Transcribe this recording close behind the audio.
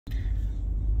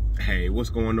Hey, what's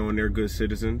going on there, good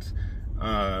citizens?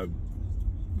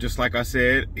 Just like I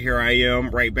said, here I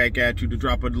am right back at you to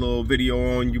drop a little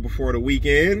video on you before the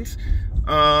weekends.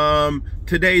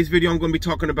 Today's video, I'm going to be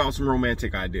talking about some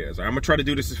romantic ideas. I'm going to try to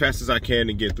do this as fast as I can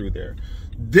and get through there.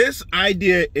 This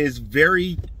idea is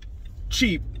very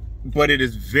cheap, but it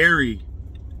is very,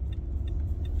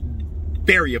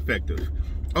 very effective.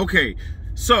 Okay,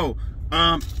 so,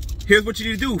 here's what you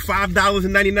need to do.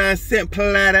 $5.99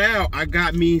 platter out. I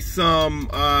got me some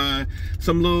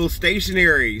little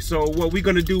stationery. So what we're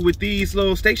gonna do with these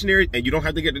little stationery, and you don't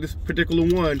have to get to this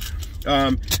particular one,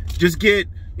 just get,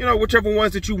 you know, whichever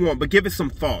ones that you want, but give it some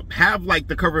thought. Have like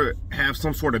the cover have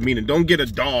some sort of meaning. Don't get a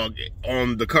dog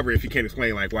on the cover if you can't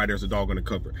explain like why there's a dog on the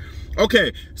cover.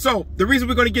 Okay, so the reason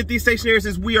we're gonna get these stationaries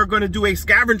is we are gonna do a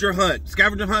scavenger hunt.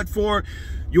 Scavenger hunt for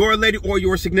your lady or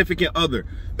your significant other.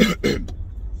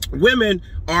 Women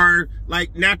are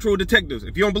like natural detectives.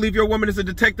 If you don't believe your woman is a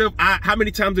detective, how many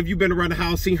times have you been around the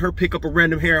house, seen her pick up a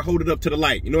random hair, hold it up to the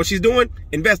light? You know what she's doing?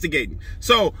 Investigating.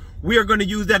 So we are going to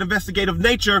use that investigative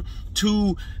nature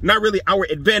to, not really our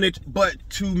advantage, but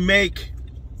to make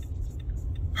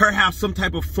her have some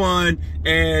type of fun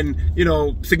and, you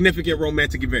know, significant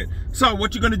romantic event. So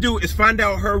what you're gonna do is find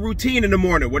out her routine in the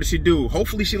morning. What does she do?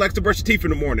 Hopefully she likes to brush her teeth in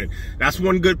the morning. That's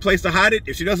one good place to hide it.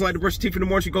 If she doesn't like to brush her teeth in the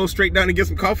morning, she goes straight down and get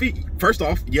some coffee. First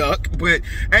off, yuck. But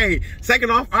hey,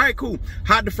 second off, all right, cool.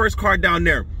 Hide the first card down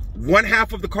there. One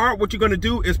half of the card, what you're gonna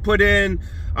do is put in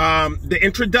the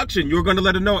introduction. You're gonna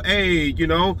let her know, hey, you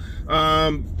know,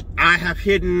 I have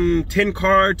hidden 10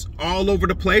 cards all over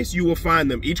the place. You will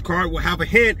find them. Each card will have a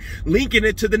hint linking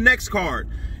it to the next card.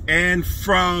 And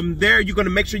from there, you're going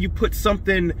to make sure you put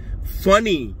something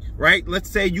funny, right?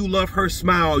 Let's say you love her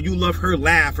smile, you love her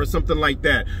laugh or something like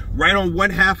that. Right on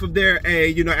one half of there,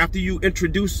 you know, after you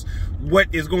introduce what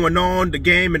is going on, the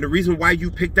game, and the reason why you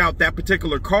picked out that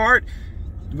particular card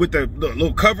with the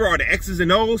little cover or the X's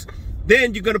and O's,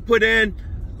 then you're going to put in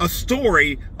a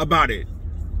story about it.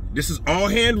 This is all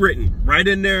handwritten, right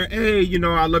in there. Hey, you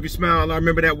know, I love your smile. I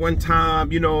remember that one time,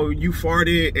 you know, you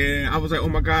farted and I was like, oh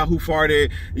my God, who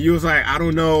farted? And you was like, I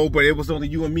don't know, but it was only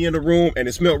you and me in the room and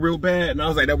it smelled real bad. And I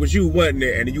was like, that was you, wasn't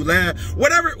it? And then you laugh.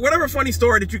 Whatever funny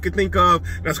story that you could think of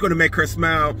that's going to make her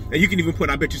smile. And you can even put,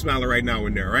 I bet you smiling right now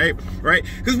in there, right? Right?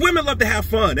 Because women love to have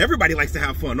fun. Everybody likes to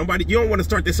have fun. You don't want to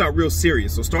start this out real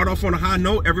serious. So start off on a high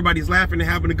note. Everybody's laughing and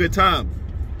having a good time.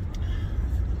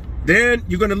 Then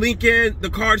you're going to link in the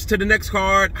cards to the next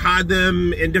card, hide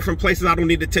them in different places. I don't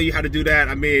need to tell you how to do that.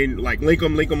 I mean, like link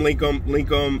them, link them, link them, link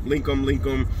them, link them, link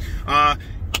them.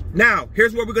 Now,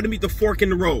 here's where we're going to meet the fork in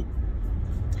the road.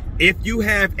 If you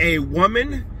have a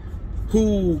woman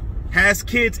who has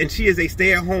kids and she is a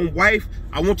stay-at-home wife,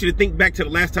 I want you to think back to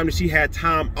the last time that she had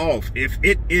time off. If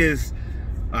it is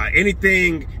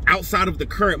anything outside of the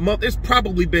current month, it's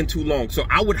probably been too long. So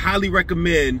I would highly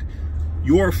recommend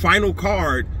your final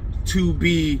card to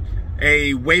be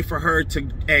a way for her to,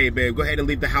 hey babe, go ahead and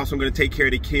leave the house. I'm going to take care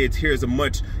of the kids. Here's a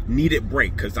much needed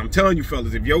break. Because I'm telling you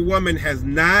fellas, if your woman has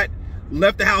not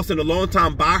left the house in a long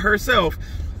time by herself,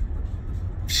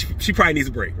 she probably needs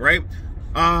a break, right?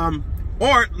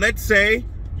 Or let's say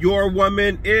your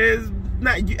woman is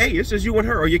not, hey, it's just you and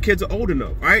her, or your kids are old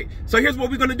enough, right? So here's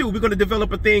what we're going to do. We're going to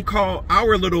develop a thing called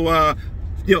our little,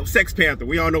 you know, Sex Panther.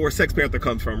 We all know where Sex Panther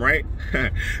comes from, right?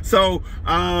 So,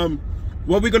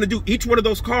 what we're going to do, each one of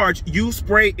those cards, you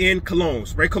spray in cologne.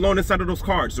 Spray cologne inside of those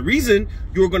cards. The reason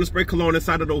you're going to spray cologne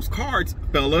inside of those cards,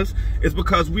 fellas, is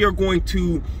because we are going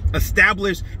to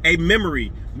establish a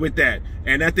memory with that.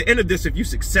 And at the end of this, if you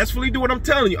successfully do what I'm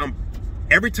telling you,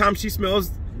 every time she smells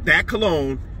that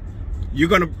cologne,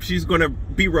 she's gonna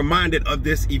be reminded of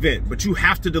this event. But you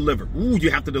have to deliver. Ooh, you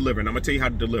have to deliver. And I'm going to tell you how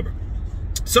to deliver.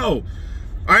 So,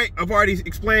 all right, I've already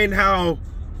explained how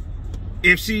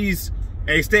if she's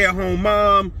a stay-at-home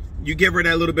mom, you give her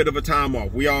that little bit of a time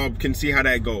off. We all can see how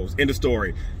that goes. End of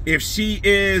story. If she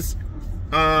is,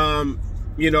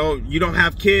 you know, you don't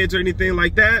have kids or anything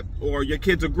like that, or your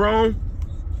kids are grown,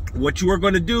 what you are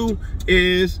going to do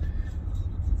is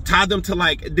tie them to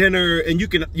like dinner, and you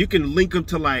can link them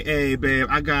to like, hey babe,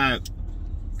 I got,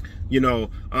 you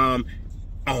know,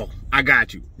 oh, I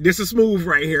got you. This is smooth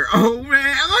right here. Oh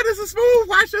man, oh, this is smooth.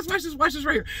 Watch this, watch this, watch this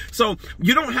right here. So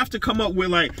you don't have to come up with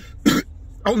like,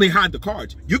 only hide the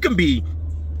cards. You can be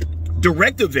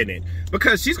directive in it,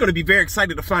 because she's going to be very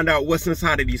excited to find out what's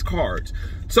inside of these cards.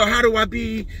 So how do I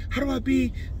be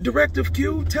directive,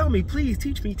 Q? Tell me, please,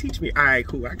 teach me. All right,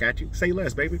 cool, I got you. Say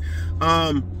less, baby.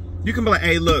 You can be like,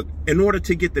 hey, look, in order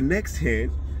to get the next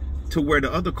hint to where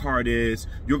the other card is,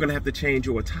 you're going to have to change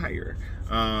your attire.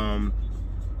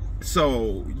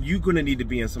 So you're going to need to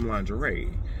be in some lingerie.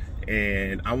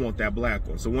 and I want that black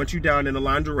one. So once you're down in the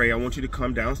lingerie, I want you to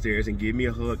come downstairs and give me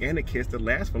a hug and a kiss that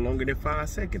lasts for longer than 5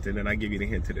 seconds, and then I give you the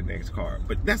hint to the next card.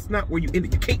 But that's not where you end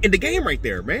it. You can't end the game right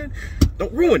there, man.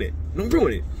 Don't ruin it. Don't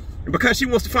ruin it. And because she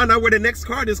wants to find out where the next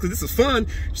card is, because this is fun,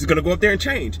 she's gonna go up there and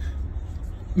change.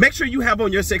 Make sure you have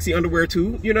on your sexy underwear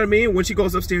too. You know what I mean? When she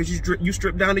goes upstairs, you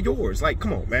strip down to yours. Like,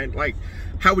 come on, man. Like,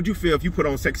 how would you feel if you put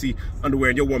on sexy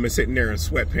underwear and your woman sitting there in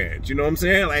sweatpants? You know what I'm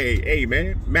saying? Like, hey,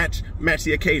 man, match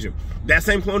the occasion. That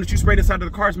same cologne that you sprayed inside of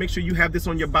the cards, make sure you have this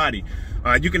on your body.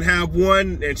 You can have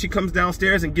one, and she comes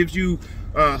downstairs and gives you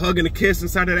a hug and a kiss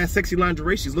inside of that sexy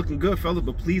lingerie. She's looking good, fella,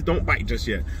 but please don't bite just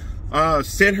yet.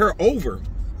 Send her over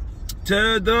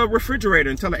to the refrigerator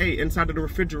and tell her, hey, inside of the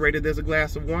refrigerator there's a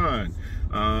glass of wine,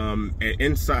 and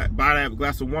inside by that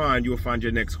glass of wine you'll find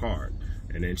your next card.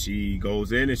 And then she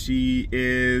goes in and she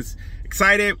is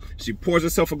excited. She pours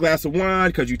herself a glass of wine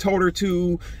because you told her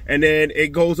to, and then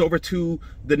it goes over to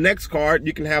the next card.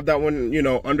 You can have that one, you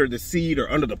know, under the seat or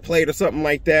under the plate or something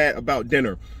like that, about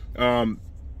dinner. The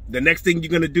next thing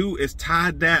you're gonna do is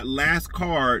tie that last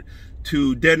card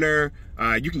to dinner.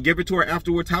 You can give it to her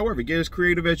afterwards, however, get as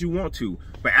creative as you want to.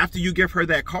 But after you give her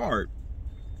that card,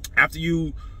 after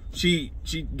she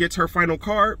gets her final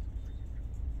card,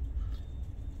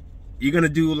 you're gonna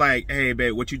do like, hey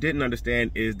babe, what you didn't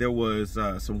understand is there was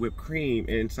some whipped cream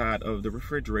inside of the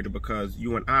refrigerator because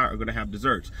you and I are gonna have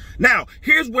desserts. Now,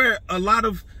 here's where a lot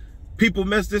of people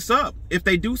mess this up. If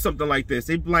they do something like this,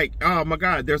 they'd be like, oh my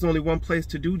God, there's only one place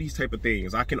to do these type of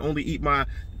things. I can only eat my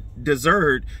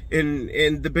dessert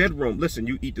in the bedroom. Listen,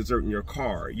 you eat dessert in your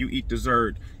car, you eat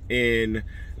dessert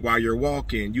while you're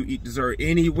walking, you eat dessert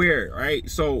anywhere, right?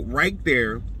 So right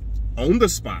there on the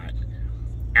spot,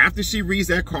 after she reads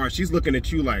that card, she's looking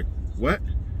at you like, what?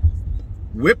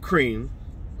 Whipped cream,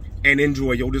 and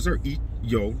enjoy your dessert. Eat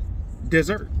your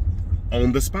dessert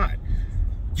on the spot.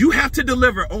 You have to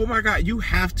deliver. Oh my God, you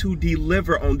have to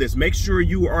deliver on this. Make sure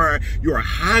you are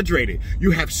hydrated,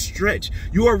 you have stretched,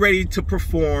 you are ready to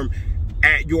perform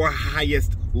at your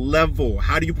highest level.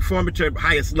 How do you perform at your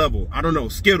highest level? I don't know,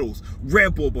 Skittles,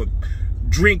 Red Bull, but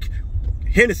drink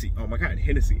Hennessy. Oh my God,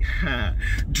 Hennessy.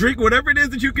 Drink whatever it is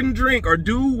that you can drink, or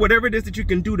do whatever it is that you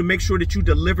can do to make sure that you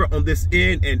deliver on this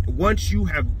end. And once you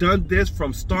have done this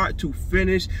from start to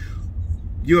finish,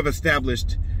 you have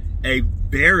established a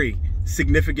very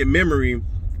significant memory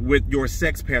with your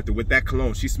sex panther, with that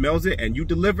cologne. She smells it and you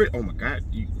deliver it. Oh my God.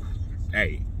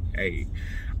 Hey,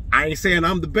 I ain't saying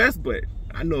I'm the best, but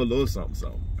I know a little something.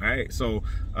 All right. So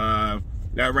that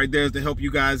right there is to help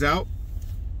you guys out.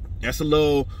 That's a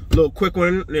little quick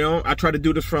one. You know, I try to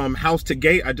do this from house to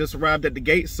gate. I just arrived at the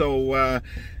gate. So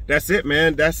that's it,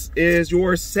 man. That is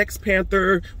your Sex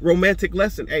Panther romantic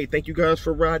lesson. Hey, thank you guys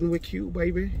for riding with Q,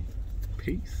 baby.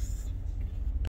 Peace.